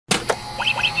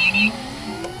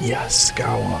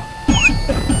Yaskawa.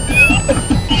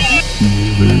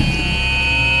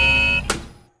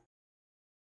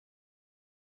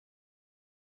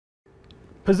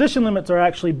 Position limits are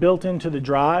actually built into the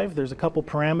drive. There's a couple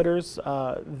parameters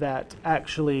that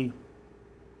actually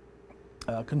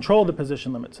control the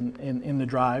position limits in the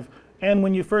drive. And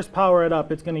when you first power it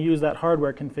up, it's going to use that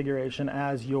hardware configuration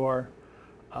as your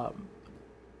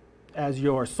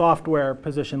software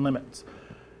position limits.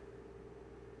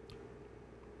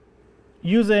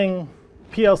 Using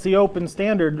PLCopen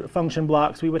standard function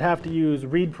blocks, we would have to use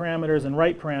read parameters and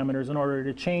write parameters in order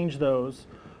to change those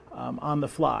on the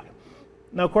fly.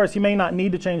 Now, of course, you may not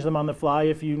need to change them on the fly.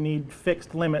 If you need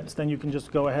fixed limits, then you can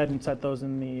just go ahead and set those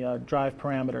in the drive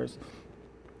parameters,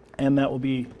 and that will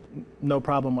be no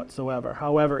problem whatsoever.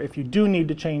 However, if you do need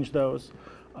to change those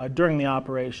during the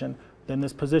operation, then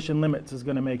this position limits is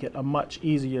going to make it a much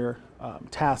easier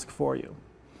task for you.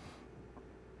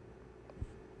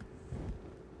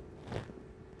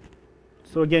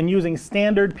 So again, using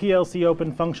standard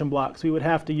PLCopen function blocks, we would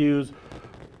have to use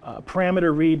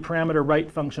parameter read, parameter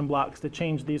write function blocks to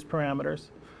change these parameters.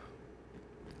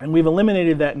 And we've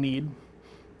eliminated that need.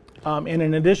 And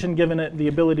in addition, given it the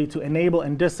ability to enable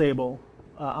and disable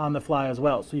on the fly as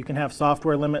well. So you can have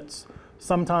software limits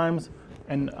sometimes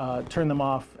and turn them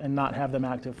off and not have them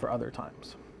active for other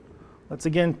times. Let's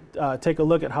again take a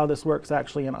look at how this works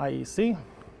actually in IEC.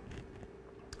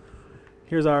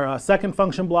 Here's our second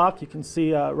function block. You can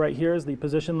see right here is the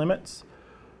position limits.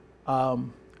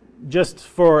 Just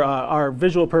for our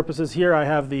visual purposes here, I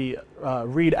have the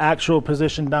read actual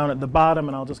position down at the bottom,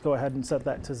 and I'll just go ahead and set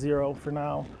that to 0 for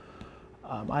now.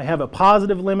 I have a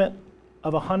positive limit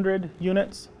of 100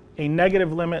 units, a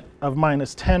negative limit of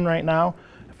 -10 right now.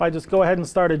 If I just go ahead and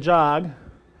start a jog,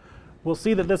 we'll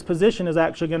see that this position is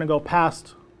actually going to go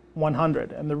past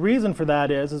 100. And the reason for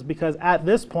that is because at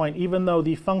this point, even though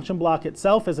the function block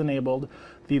itself is enabled,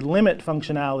 the limit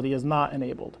functionality is not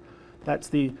enabled. That's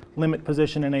the limit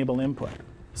position enable input.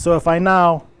 So if I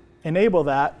now enable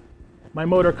that, my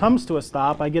motor comes to a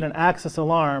stop. I get an access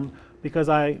alarm because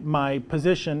my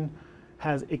position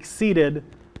has exceeded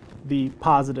the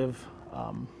positive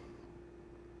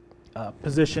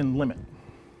position limit.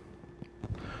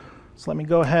 So let me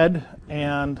go ahead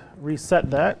and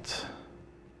reset that.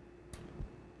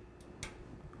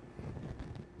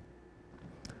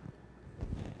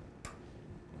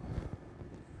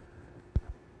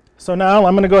 So now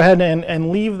I'm going to go ahead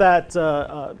and leave that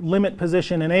limit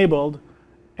position enabled,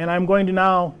 and I'm going to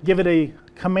now give it a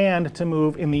command to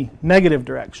move in the negative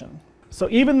direction. So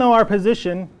even though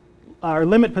our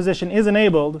limit position is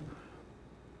enabled,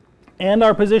 and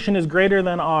our position is greater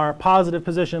than our positive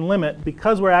position limit,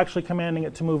 because we're actually commanding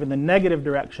it to move in the negative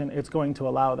direction, it's going to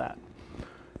allow that.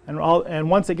 And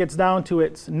once it gets down to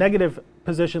its negative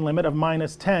position limit of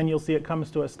 -10, you'll see it comes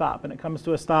to a stop. And it comes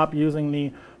to a stop using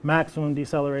the maximum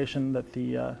deceleration that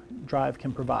the drive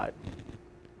can provide.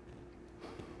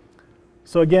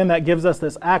 So again, that gives us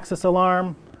this access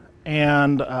alarm.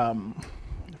 And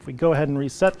if we go ahead and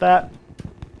reset that,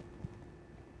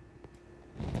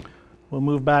 we'll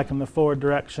move back in the forward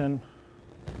direction.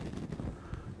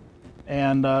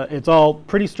 And it's all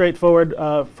pretty straightforward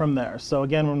from there. So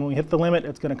again, when we hit the limit,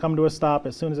 it's going to come to a stop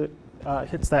as soon as it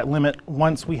hits that limit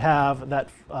once we have that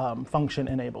function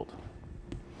enabled.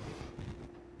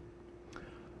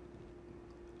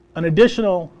 An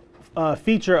additional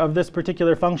feature of this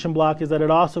particular function block is that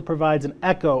it also provides an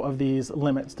echo of these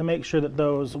limits to make sure that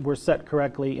those were set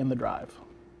correctly in the drive.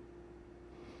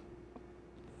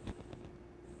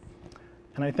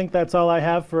 And I think that's all I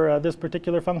have for this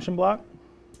particular function block.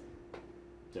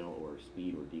 Or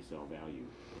speed or decel value.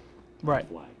 Right.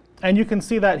 And you can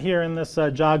see that here in this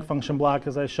jog function block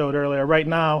as I showed earlier. Right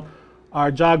now, our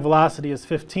jog velocity is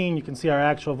 15. You can see our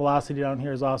actual velocity down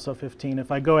here is also 15.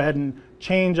 If I go ahead and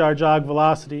change our jog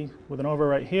velocity with an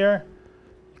overwrite here,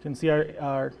 you can see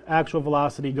our actual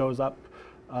velocity goes up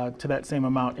to that same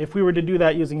amount. If we were to do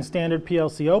that using standard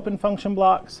PLCopen function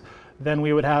blocks, then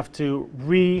we would have to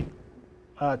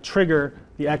trigger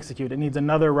the execute. It needs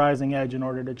another rising edge in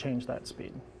order to change that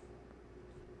speed.